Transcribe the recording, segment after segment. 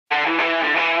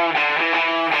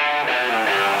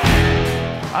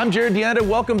I'm Jared Deanda.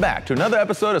 Welcome back to another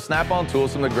episode of Snap-on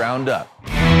Tools from the Ground Up.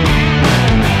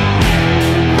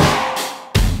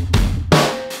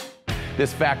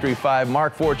 This Factory 5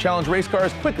 Mk4 Challenge race car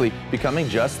is quickly becoming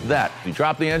just that. We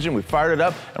dropped the engine, we fired it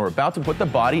up, and we're about to put the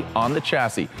body on the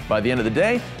chassis. By the end of the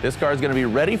day, this car is going to be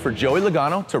ready for Joey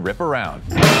Logano to rip around.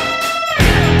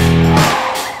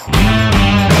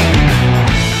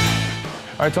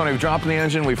 All right, Tony, we've dropped the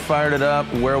engine, we've fired it up.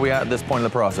 Where are we at this point in the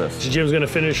process? So Jim's gonna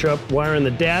finish up wiring the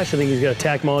dash. I think he's got a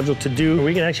tack module to do.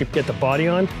 We can actually get the body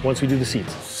on once we do the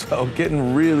seats. So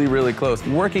getting really, really close.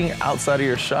 Working outside of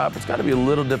your shop, it's gotta be a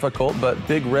little difficult, but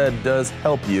Big Red does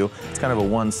help you. It's kind of a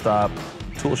one-stop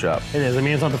tool shop. It is. I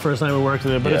mean, it's not the first time we worked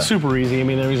with it, but it's super easy. I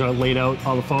mean, everything's not laid out.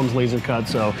 All the foam's laser cut,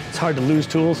 so it's hard to lose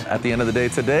tools. At the end of the day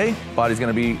today, body's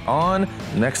gonna be on.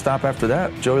 Next stop after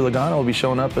that, Joey Logano will be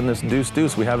showing up in this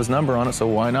deuce. We have his number on it, so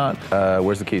why not?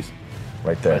 Where's the keys?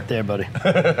 Right there. Right there, buddy.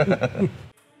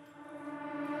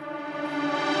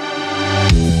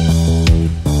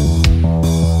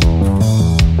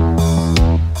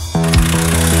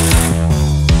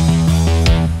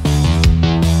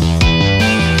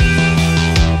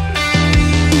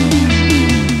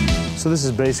 So this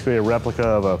is basically a replica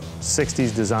of a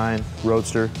 60s design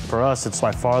Roadster. For us, it's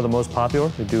by far the most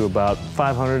popular. We do about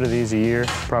 500 of these a year,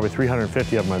 probably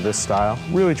 350 of them are this style.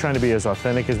 Really trying to be as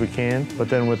authentic as we can, but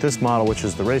then with this model, which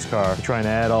is the race car, we're trying to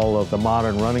add all of the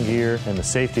modern running gear and the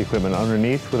safety equipment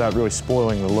underneath without really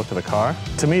spoiling the look of the car.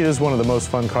 To me, this is one of the most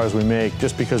fun cars we make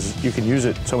just because you can use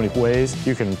it so many ways.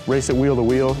 You can race it wheel to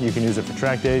wheel, you can use it for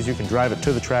track days, you can drive it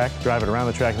to the track, drive it around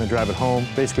the track, and then drive it home.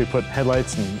 Basically put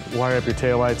headlights and wire up your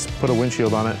taillights, put a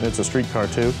windshield on it, and it's a street car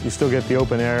too. You still get the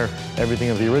open air, everything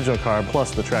of the original car,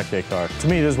 plus the track day car. To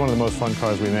me, this is one of the most fun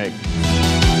cars we make.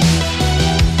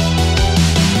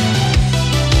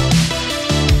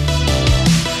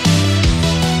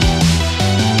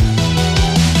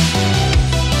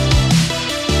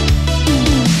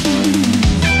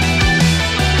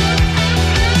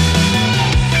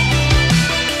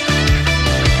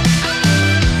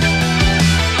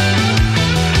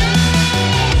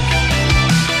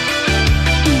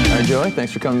 Joey,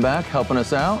 thanks for coming back, helping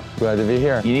us out. Glad to be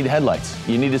here. You need headlights.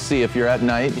 You need to see if you're at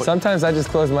night. Sometimes I just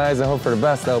close my eyes and hope for the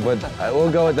best, though, but we'll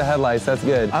go with the headlights. That's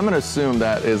good. I'm going to assume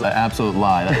that is an absolute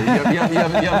lie. You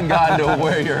haven't gotten to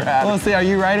where you're at. Well, see, are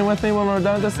you riding with me when we're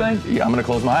done with this thing? Yeah, I'm going to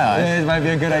close my eyes. It might be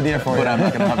a good idea for you. But I'm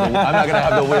not going to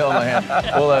have the wheel in my hand.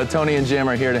 Well, Tony and Jim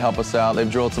are here to help us out. They've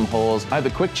drilled some holes. I have the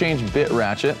quick change bit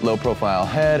ratchet, low profile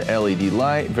head, LED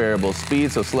light, variable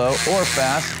speed, so slow or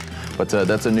fast. But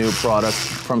that's a new product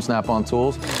from Snap-on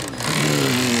Tools. There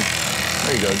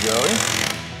you go, Joey.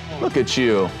 Look at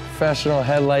you. Professional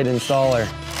headlight installer.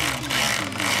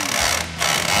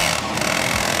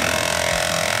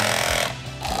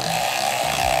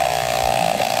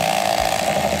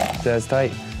 That's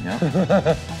tight. Yeah.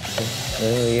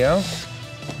 There we go.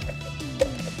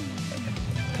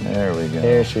 There we go.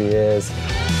 There she is.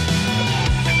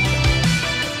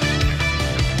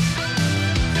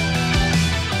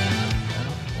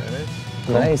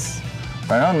 Nice.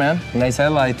 Right on, man. Nice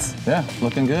headlights. Yeah,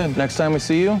 looking good. Next time we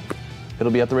see you,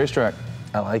 it'll be at the racetrack.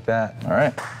 I like that. All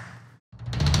right.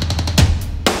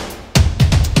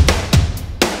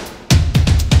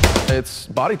 It's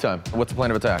body time. What's the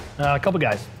plan of attack? A couple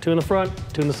guys. 2 in the front,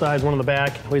 2 in the sides, 1 in the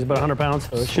back. Weighs about 100 pounds,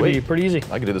 so it should be pretty easy.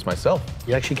 I can do this myself.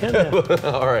 You actually can, yeah.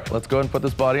 All right, let's go ahead and put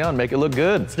this body on, make it look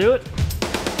good. Let's do it.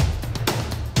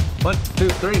 1, 2,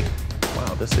 3.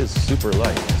 Wow, this is super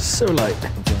light. So light.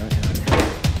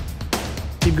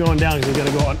 Keep going down because you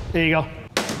got to go on. There you go.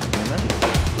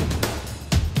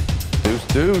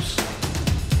 Deuce.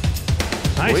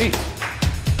 Nice. Sweet.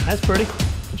 That's pretty.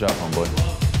 Good job, homeboy.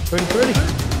 Pretty.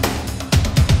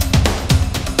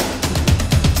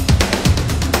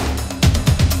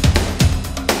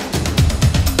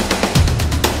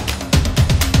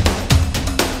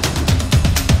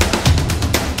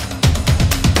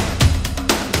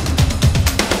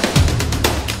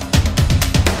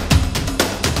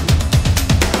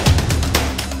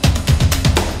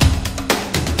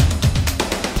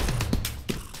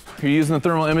 You're using the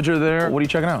thermal imager there. What are you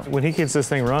checking out? When he gets this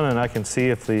thing running, I can see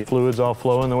if the fluid's all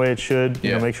flowing the way it should.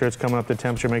 You know, make sure it's coming up to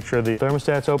temperature, make sure the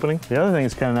thermostat's opening. The other thing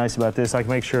that's kind of nice about this, I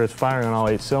can make sure it's firing on all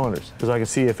 8 cylinders, because I can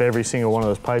see if every single one of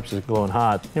those pipes is glowing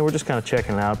hot. You know, we're just kind of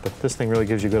checking it out, but this thing really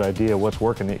gives you a good idea of what's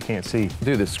working that you can't see.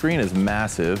 Dude, the screen is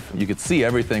massive. You could see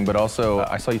everything, but also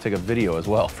I saw you take a video as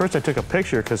well. First I took a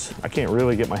picture because I can't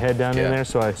really get my head down in there,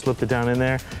 so I slipped it down in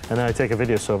there, and then I take a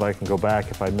video so if I can go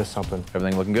back if I miss something.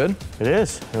 Everything looking good? It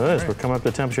is. It is. Right. We're coming up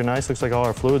to temperature nice. Looks like all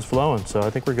our fluid's flowing, so I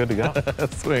think we're good to go.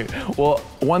 Sweet. Well,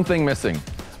 one thing missing.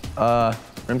 Are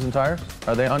Rims and tires,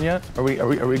 are they on yet? Are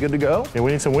we good to go? Yeah,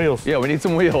 we need some wheels. Yeah, we need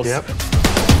some wheels. Yep.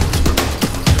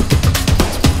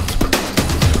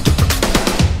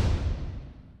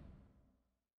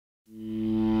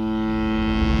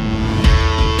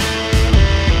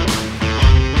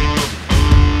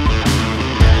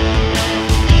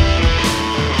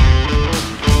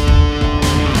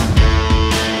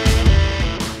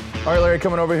 All right, Larry,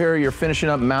 coming over here, you're finishing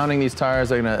up mounting these tires.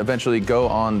 They're gonna eventually go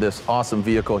on this awesome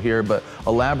vehicle here, but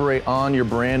elaborate on your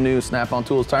brand new Snap-on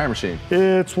Tools tire machine.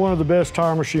 It's one of the best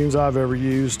tire machines I've ever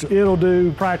used. It'll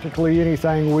do practically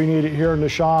anything we need it here in the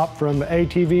shop, from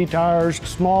ATV tires,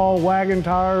 small wagon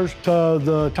tires, to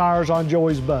the tires on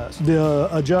Joey's bus. The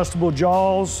adjustable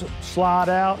jaws slide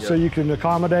out so you can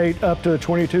accommodate up to a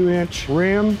 22-inch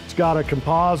rim. It's got a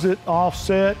composite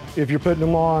offset. If you're putting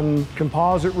them on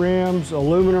composite rims,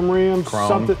 aluminum rims, Chrome.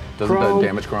 something, Doesn't that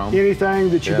damage chrome? anything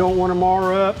that you don't want to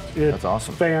mar up, That's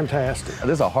awesome. Fantastic.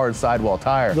 This is a hard sidewall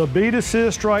tire. The bead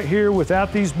assist right here,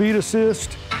 without these bead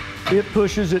assist, it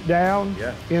pushes it down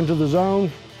into the zone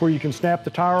where you can snap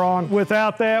the tire on.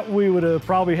 Without that, we would have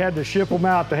probably had to ship them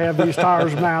out to have these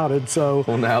tires mounted. So,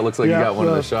 Well, now it looks like you got one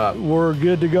in the shop. We're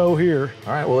good to go here.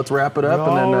 All right, well, let's wrap it up.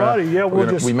 Alrighty, and yeah,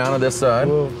 we mounted this side.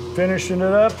 We're finishing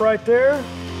it up right there.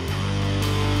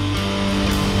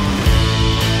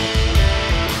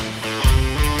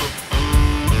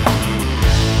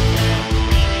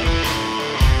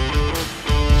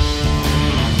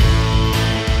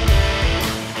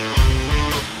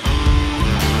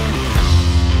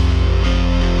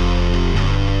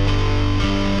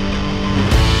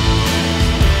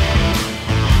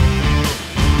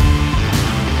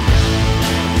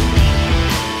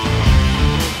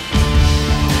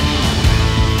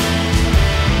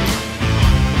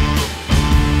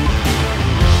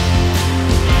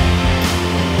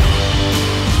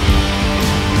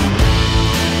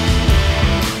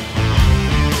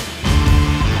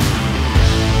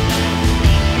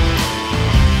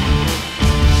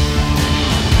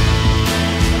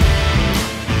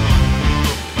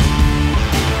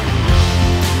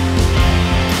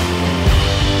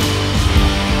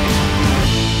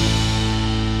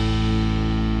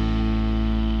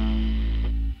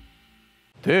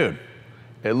 Dude,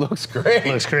 it looks great.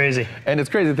 Looks crazy. And it's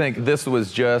crazy to think this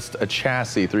was just a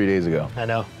chassis 3 days ago. I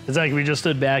know. It's like we just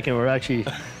stood back and we're actually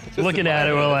looking at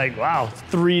it. We're like, wow,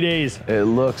 3 days. It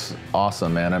looks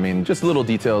awesome, man. I mean, just little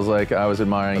details like I was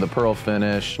admiring the pearl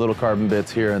finish, little carbon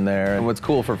bits here and there. And what's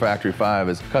cool for Factory 5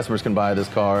 is customers can buy this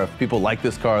car. If people like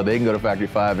this car, they can go to Factory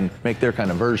 5 and make their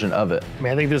kind of version of it. I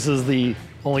mean, I think this is the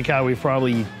only car we've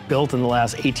probably built in the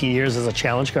last 18 years as a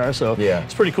challenge car. So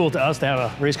it's pretty cool to us to have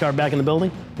a race car back in the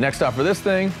building. Next stop for this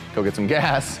thing, go get some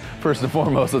gas. First and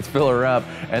foremost, let's fill her up.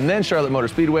 And then Charlotte Motor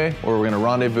Speedway, where we're gonna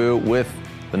rendezvous with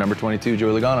the number 22,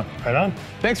 Joey Logano. Right on.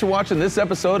 Thanks for watching this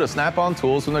episode of Snap-on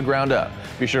Tools from the Ground Up.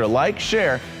 Be sure to like,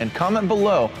 share, and comment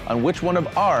below on which one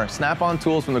of our Snap-on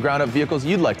Tools from the Ground Up vehicles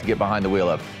you'd like to get behind the wheel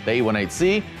of. The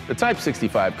A18C, the Type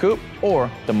 65 Coupe, or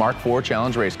the Mk4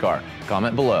 Challenge race car.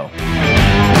 Comment below.